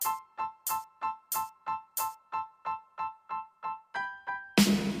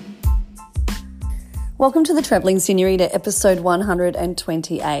Welcome to the Travelling Senorita, episode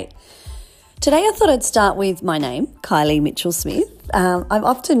 128. Today I thought I'd start with my name, Kylie Mitchell-Smith. I've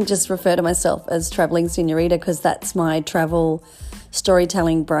often just referred to myself as Travelling Senorita because that's my travel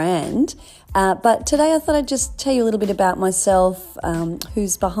storytelling brand. But today I thought I'd just tell you a little bit about myself,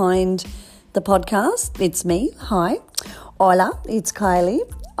 who's behind the podcast. It's me. Hi. Hola, it's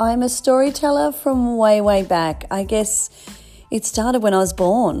Kylie. I'm a storyteller from way back. I guess it started when I was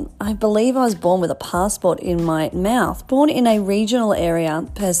born. I believe I was born with a passport in my mouth, born in a regional area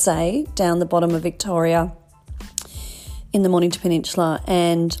per se, down the bottom of Victoria in the Mornington Peninsula.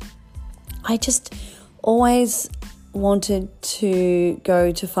 And I just always wanted to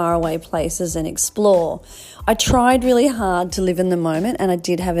go to faraway places and explore. I tried really hard to live in the moment, and I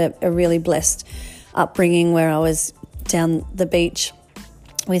did have a really blessed upbringing where I was down the beach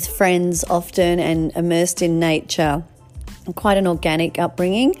with friends often and immersed in nature. Quite an organic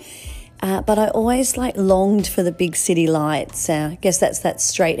upbringing, but I always longed for the big city lights. I guess that's that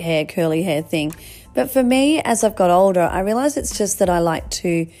straight hair, curly hair thing. But for me, as I've got older, I realise it's just that I like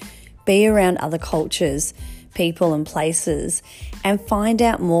to be around other cultures, people and places, and find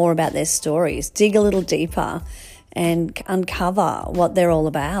out more about their stories, dig a little deeper and uncover what they're all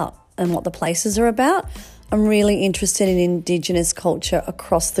about and what the places are about. I'm really interested in Indigenous culture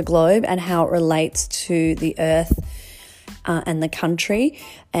across the globe and how it relates to the earth and the country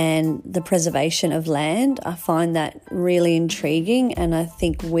and the preservation of land. I find that really intriguing, and I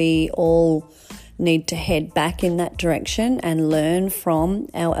think we all need to head back in that direction and learn from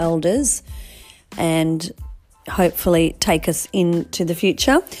our elders and hopefully take us into the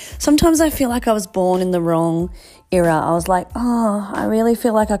future. Sometimes I feel like I was born in the wrong era. I was like, I really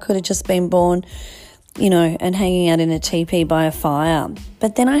feel like I could have just been born, and hanging out in a teepee by a fire.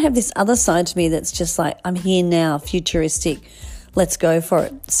 But then I have this other side to me that's just like, I'm here now, futuristic, let's go for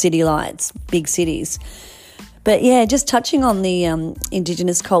it, city lights, big cities. But yeah, just touching on the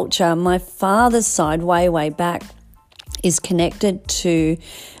Indigenous culture, my father's side, way back, is connected to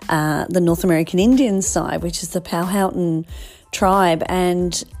the North American Indian side, which is the Powhatan tribe.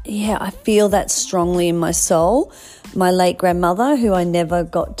 And yeah, I feel that strongly in my soul. My late grandmother, who I never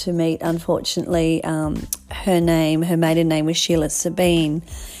got to meet, unfortunately, her maiden name was Sheila Sabine,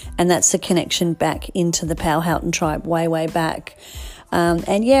 and that's a connection back into the Powhatan tribe way back.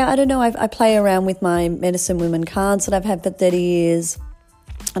 And yeah, I don't know, I play around with my medicine women cards that I've had for 30 years,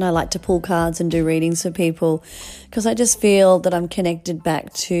 and I like to pull cards and do readings for people because I just feel that I'm connected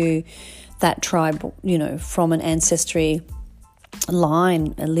back to that tribe, from an ancestry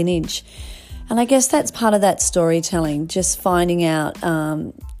line, a lineage. And I guess that's part of that storytelling, just finding out,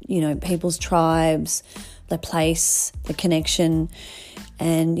 people's tribes, the place, the connection,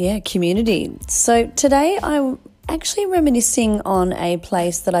 and community. So today I'm actually reminiscing on a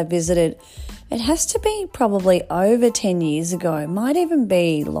place that I visited. It has to be probably over 10 years ago, might even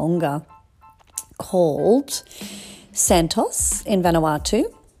be longer, called Santos in Vanuatu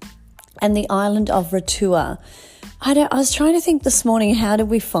and the island of Rotorua. I was trying to think this morning, how did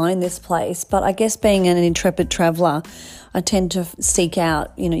we find this place? But I guess being an intrepid traveller, I tend to seek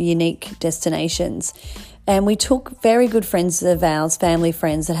out, unique destinations. And we took very good friends of ours, family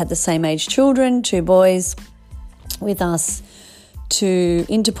friends that had the same age children, 2 boys, with us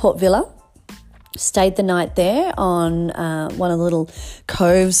into Port Vila. Stayed the night there on one of the little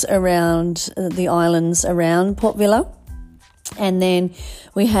coves around the islands around Port Vila. And then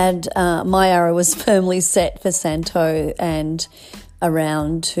we had, my arrow was firmly set for Santo and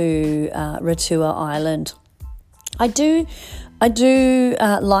around to Rotorua Island. I do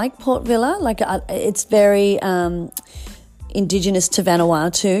like Port Vila. It's very Indigenous to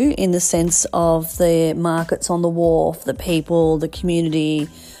Vanuatu in the sense of the markets on the wharf, the people, the community,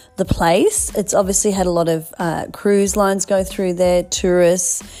 the place. It's obviously had a lot of cruise lines go through there,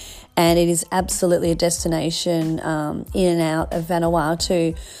 tourists, and it is absolutely a destination in and out of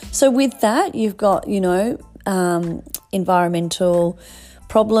Vanuatu. So with that, you've got, environmental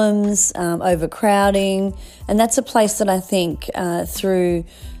problems, overcrowding, and that's a place that I think through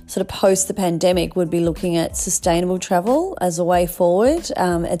sort of post the pandemic would be looking at sustainable travel as a way forward.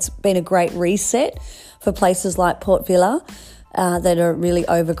 It's been a great reset for places like Port Vila that are really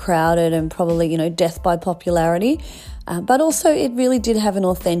overcrowded and probably, death by popularity. But also it really did have an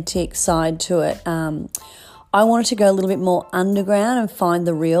authentic side to it. I wanted to go a little bit more underground and find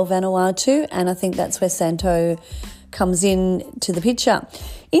the real Vanuatu, and I think that's where Santo comes in to the picture.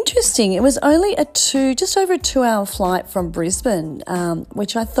 Interesting, it was only just over a 2-hour flight from Brisbane,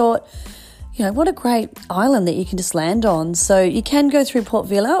 which I thought, what a great island that you can just land on. So you can go through Port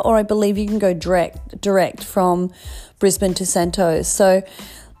Vila, or I believe you can go direct from Brisbane to Santo. So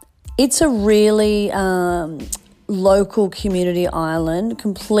It's a really local community island,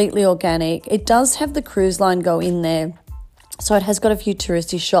 completely organic. It does have the cruise line go in there, so it has got a few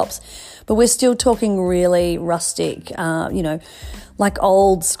touristy shops, but we're still talking really rustic, like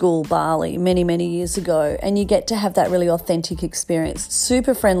old school Bali many, many years ago. And you get to have that really authentic experience.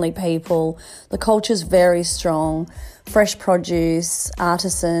 Super friendly people. The culture's very strong. Fresh produce,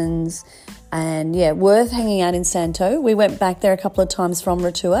 artisans, and yeah, worth hanging out in Santo. We went back there a couple of times from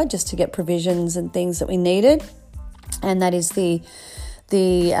Rotua just to get provisions and things that we needed. And that is the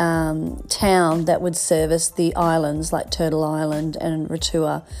town that would service the islands like Turtle Island and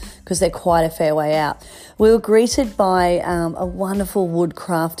Rotua, because they're quite a fair way out. We were greeted by a wonderful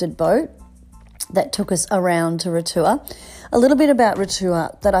wood-crafted boat that took us around to Rotua. A little bit about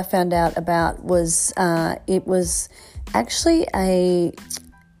Rotua that I found out about was it was actually a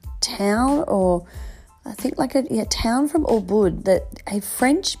town, or I think like a town from Ubud that a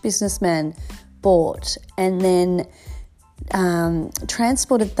French businessman bought and then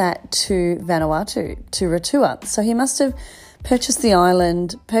transported that to Vanuatu, to Rotua. So he must have purchased the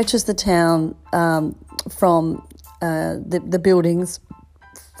island, purchased the town from the buildings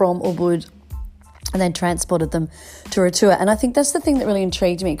from Ubud, and then transported them to Rotua. And I think that's the thing that really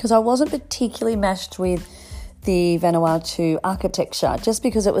intrigued me, because I wasn't particularly meshed with the Vanuatu architecture, just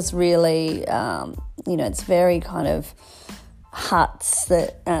because it was really, it's very kind of huts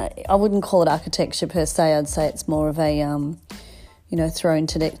that I wouldn't call it architecture per se. I'd say it's more of a thrown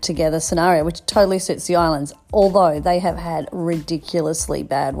together scenario, which totally suits the islands, although they have had ridiculously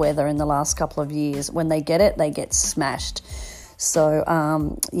bad weather in the last couple of years. When they get it, they get smashed. So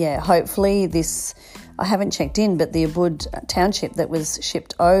hopefully this, I haven't checked in, but the Ubud township that was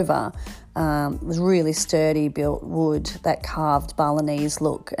shipped over was really sturdy built wood, that carved Balinese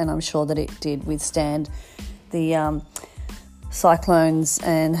look, and I'm sure that it did withstand the cyclones,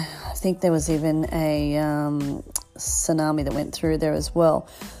 and I think there was even a tsunami that went through there as well.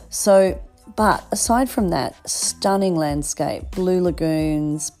 So, but aside from that, stunning landscape, blue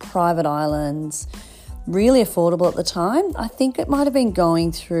lagoons, private islands, really affordable at the time. I think it might have been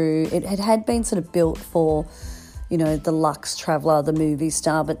going through, it had been sort of built for, the luxe traveller, the movie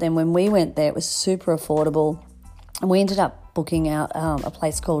star, but then when we went there, it was super affordable, and we ended up booking out a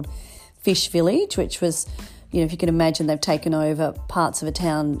place called Fish Village, which was, if you can imagine, they've taken over parts of a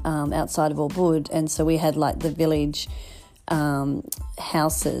town outside of Ubud, and so we had like the village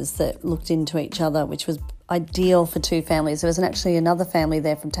houses that looked into each other, which was ideal for two families. There was actually another family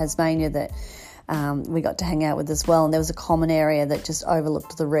there from Tasmania that we got to hang out with as well, and there was a common area that just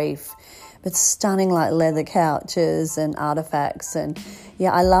overlooked the reef, but stunning like leather couches and artefacts. And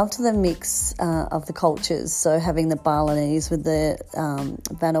yeah, I loved the mix of the cultures, so having the Balinese with the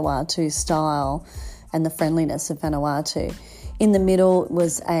Vanuatu style and the friendliness of Vanuatu. In the middle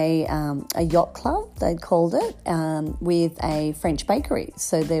was a yacht club, they'd called it, with a French bakery.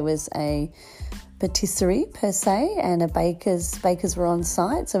 So there was a patisserie per se, and bakers were on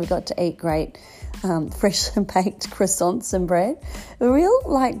site, so we got to eat great fresh baked croissants and bread. A real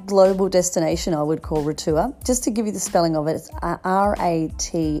global destination, I would call Rotua. Just to give you the spelling of it, it's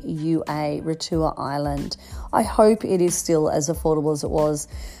Ratua, Rotua Island. I hope it is still as affordable as it was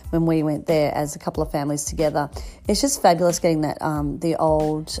when we went there as a couple of families together. It's just fabulous getting that the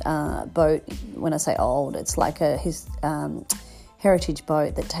old boat. When I say old, it's like his heritage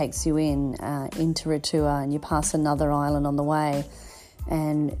boat that takes you into Rotua, and you pass another island on the way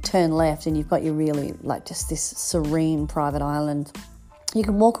and turn left, and you've got your really just this serene private island. You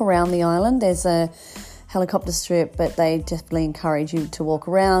can walk around the island. There's a helicopter strip, but they definitely encourage you to walk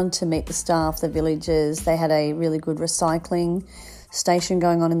around to meet the staff, the villagers. They had a really good recycling station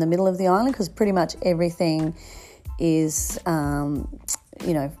going on in the middle of the island, because pretty much everything is from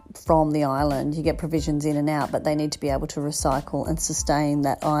the island. You get provisions in and out, but they need to be able to recycle and sustain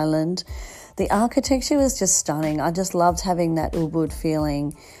that island. The architecture was just stunning. I just loved having that Ubud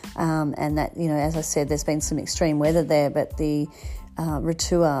feeling, and that, as I said, there's been some extreme weather there, but the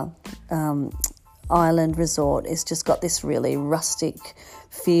Rotua Island Resort has just got this really rustic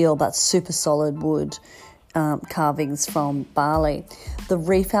feel, but super solid wood carvings from Bali. The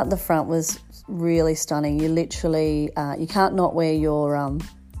reef out the front was really stunning. You literally, you can't not wear your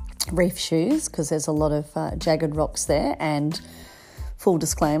reef shoes, because there's a lot of jagged rocks there, and full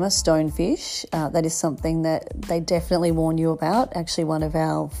disclaimer, stonefish. That is something that they definitely warn you about. Actually, one of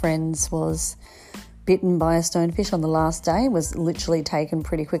our friends was bitten by a stonefish on the last day, was literally taken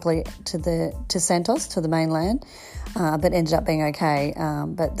pretty quickly to Santos, to the mainland, but ended up being okay.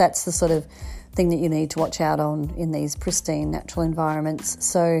 But that's the sort of thing that you need to watch out on in these pristine natural environments.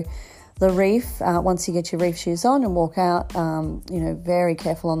 So The reef, once you get your reef shoes on and walk out, very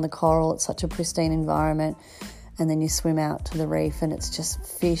careful on the coral. It's such a pristine environment. And then you swim out to the reef and it's just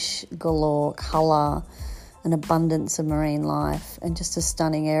fish galore, colour, an abundance of marine life, and just a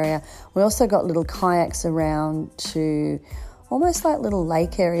stunning area. We also got little kayaks around to almost like little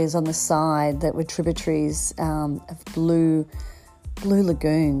lake areas on the side that were tributaries of blue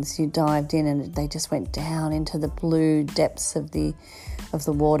lagoons. You dived in and they just went down into the blue depths of the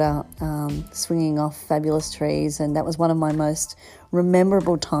water, swinging off fabulous trees. And that was one of my most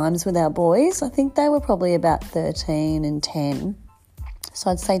memorable times with our boys. I think they were probably about 13 and 10.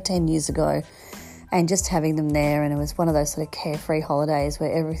 So I'd say 10 years ago. And just having them there, and it was one of those sort of carefree holidays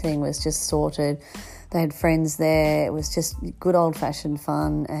where everything was just sorted. They had friends there. It was just good old-fashioned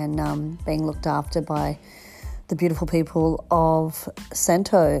fun and being looked after by the beautiful people of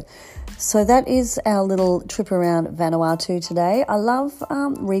Santo. So that is our little trip around Vanuatu today. I love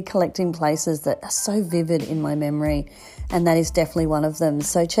recollecting places that are so vivid in my memory, and that is definitely one of them.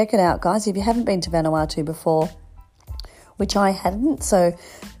 So check it out, guys, if you haven't been to Vanuatu before, which I hadn't. So,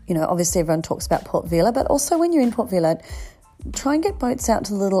 obviously everyone talks about Port Vila, but also when you're in Port Vila, try and get boats out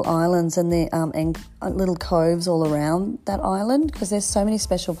to the little islands and the little coves all around that island, because there's so many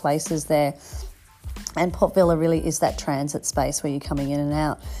special places there. And Port Vila really is that transit space where you're coming in and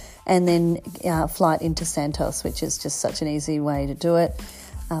out. And then flight into Santos, which is just such an easy way to do it.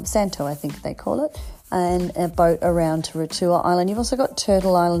 Santo, I think they call it. And a boat around to Rotua Island. You've also got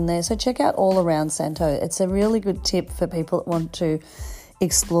Turtle Island there. So check out all around Santo. It's a really good tip for people that want to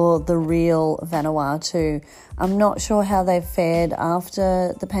explore the real Vanuatu. I'm not sure how they've fared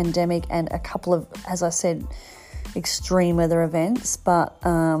after the pandemic and a couple of, as I said, extreme weather events, but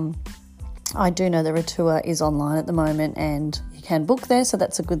I do know the Rotua is online at the moment and you can book there, so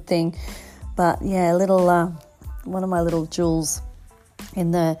that's a good thing. But yeah, one of my little jewels in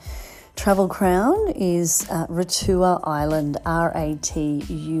the Travel Crown is Rotua Island,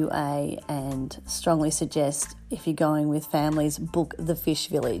 Ratua, and strongly suggest if you're going with families, book the Fish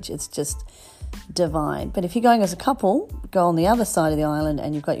Village. It's just divine. But if you're going as a couple, go on the other side of the island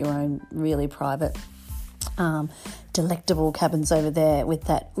and you've got your own really private, delectable cabins over there with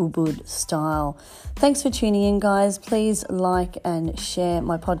that Ubud style. Thanks for tuning in, guys. Please like and share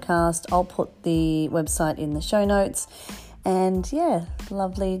my podcast. I'll put the website in the show notes. And yeah,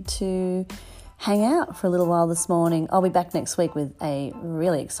 lovely to hang out for a little while this morning. I'll be back next week with a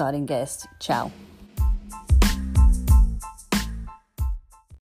really exciting guest. Ciao.